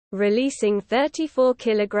releasing 34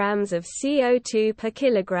 kilograms of CO2 per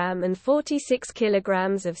kilogram and 46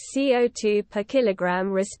 kilograms of CO2 per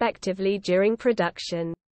kilogram respectively during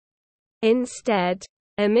production. Instead,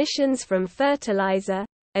 emissions from fertilizer,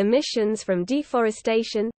 emissions from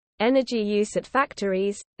deforestation, energy use at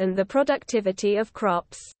factories, and the productivity of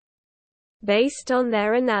crops. Based on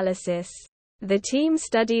their analysis, the team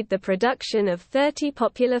studied the production of 30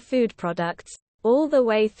 popular food products, all the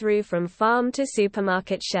way through from farm to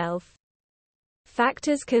supermarket shelf.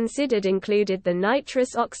 Factors considered included the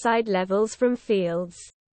nitrous oxide levels from fields.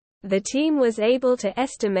 The team was able to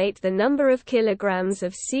estimate the number of kilograms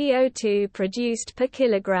of CO2 produced per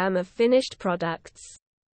kilogram of finished products.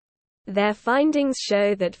 Their findings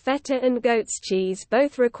show that feta and goat's cheese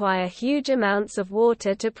both require huge amounts of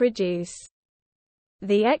water to produce.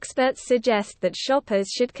 The experts suggest that shoppers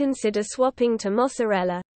should consider swapping to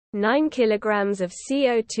mozzarella, 9 kilograms of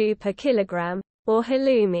CO2 per kilogram, or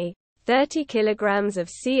halloumi, 30 kilograms of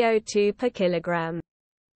CO2 per kilogram.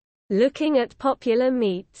 Looking at popular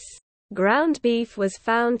meats, ground beef was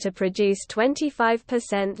found to produce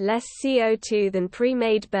 25% less CO2 than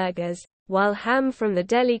pre-made burgers, while ham from the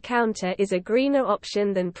deli counter is a greener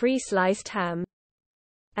option than pre-sliced ham.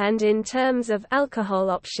 And in terms of alcohol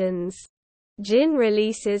options, gin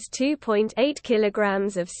releases 2.8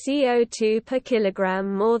 kilograms of CO2 per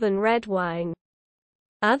kilogram more than red wine.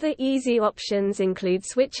 Other easy options include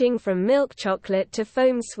switching from milk chocolate to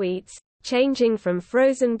foam sweets, changing from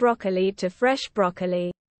frozen broccoli to fresh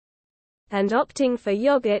broccoli, and opting for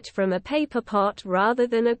yogurt from a paper pot rather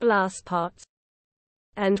than a glass pot.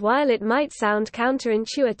 And while it might sound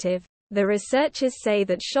counterintuitive, the researchers say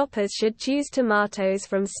that shoppers should choose tomatoes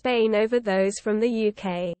from Spain over those from the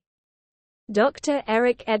UK. Dr.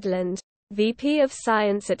 Eric Edland, VP of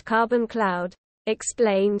Science at Carbon Cloud,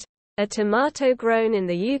 explained, "A tomato grown in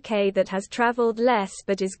the UK that has travelled less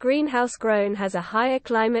but is greenhouse grown has a higher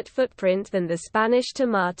climate footprint than the Spanish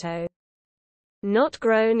tomato. Not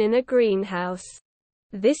grown in a greenhouse."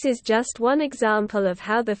 This is just one example of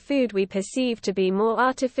how the food we perceive to be more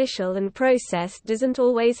artificial and processed doesn't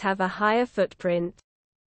always have a higher footprint.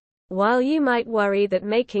 While you might worry that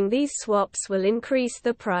making these swaps will increase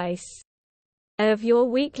the price of your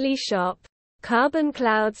weekly shop, Carbon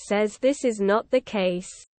Cloud says this is not the case.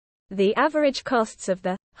 The average costs of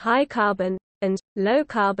the high carbon and low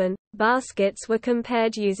carbon baskets were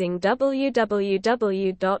compared using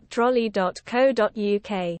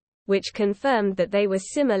www.trolley.co.uk, which confirmed that they were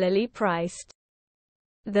similarly priced.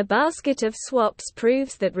 The basket of swaps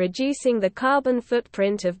proves that reducing the carbon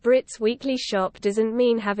footprint of Brits' weekly shop doesn't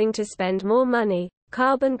mean having to spend more money,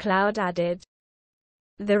 Carbon Cloud added.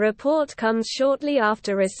 The report comes shortly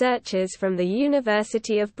after researchers from the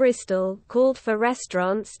University of Bristol called for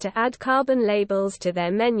restaurants to add carbon labels to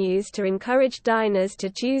their menus to encourage diners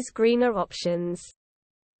to choose greener options.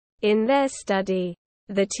 In their study,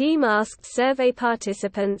 the team asked survey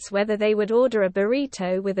participants whether they would order a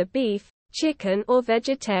burrito with a beef, chicken or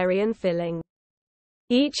vegetarian filling.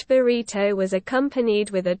 Each burrito was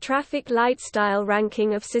accompanied with a traffic light style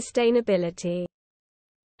ranking of sustainability,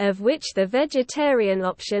 of which the vegetarian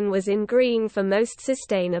option was in green for most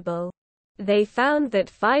sustainable. They found that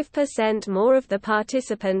 5% more of the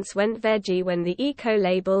participants went veggie when the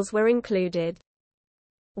eco-labels were included,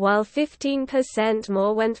 while 15%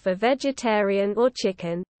 more went for vegetarian or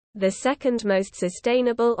chicken, the second most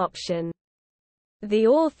sustainable option. The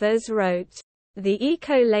authors wrote, "The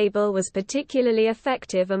eco-label was particularly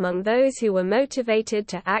effective among those who were motivated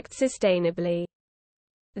to act sustainably.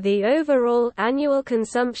 The overall annual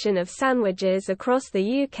consumption of sandwiches across the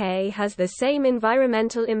UK has the same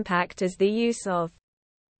environmental impact as the use of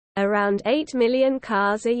around 8 million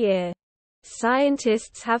cars a year,"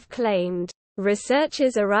 scientists have claimed.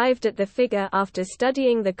 Researchers arrived at the figure after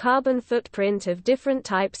studying the carbon footprint of different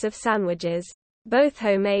types of sandwiches, both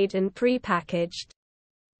homemade and pre-packaged.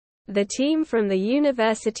 The team from the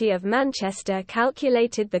University of Manchester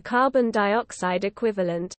calculated the carbon dioxide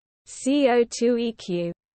equivalent,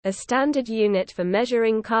 CO2eq, a standard unit for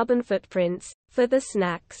measuring carbon footprints, for the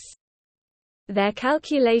snacks. Their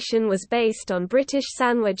calculation was based on British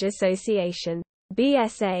Sandwich Association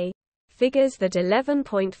 (BSA) figures that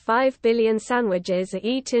 11.5 billion sandwiches are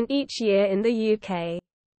eaten each year in the UK.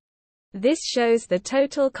 This shows the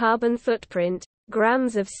total carbon footprint,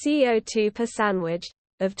 grams of CO2 per sandwich,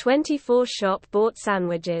 of 24 shop-bought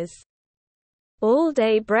sandwiches.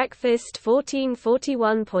 All-day breakfast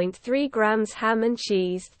 1441.3 grams ham and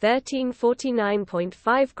cheese,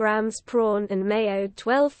 1349.5 grams prawn and mayo,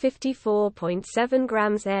 1254.7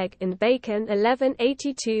 grams egg and bacon,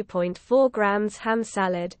 1182.4 grams ham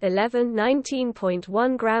salad,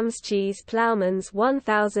 1119.1 grams cheese ploughman's,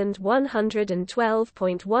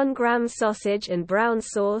 1112.1 grams sausage and brown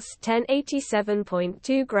sauce,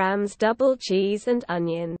 1087.2 grams double cheese and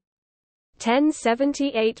onion,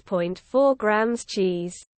 1078.4 grams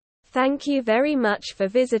cheese. Thank you very much for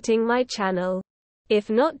visiting my channel. If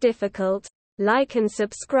not difficult, like and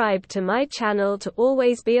subscribe to my channel to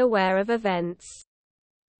always be aware of events.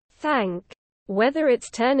 Whether it's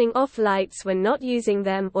turning off lights when not using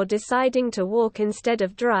them or deciding to walk instead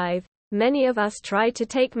of drive, many of us try to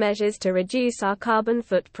take measures to reduce our carbon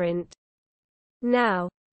footprint. Now,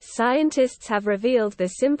 scientists have revealed the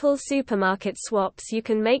simple supermarket swaps you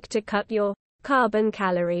can make to cut your carbon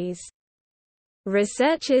calories.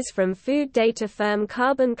 Researchers from food data firm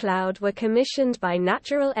Carbon Cloud were commissioned by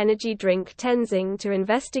natural energy drink Tenzing to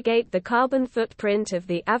investigate the carbon footprint of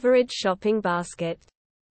the average shopping basket.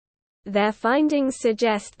 Their findings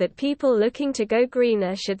suggest that people looking to go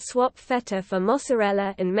greener should swap feta for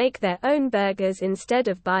mozzarella and make their own burgers instead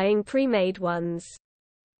of buying pre-made ones.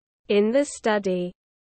 In the study,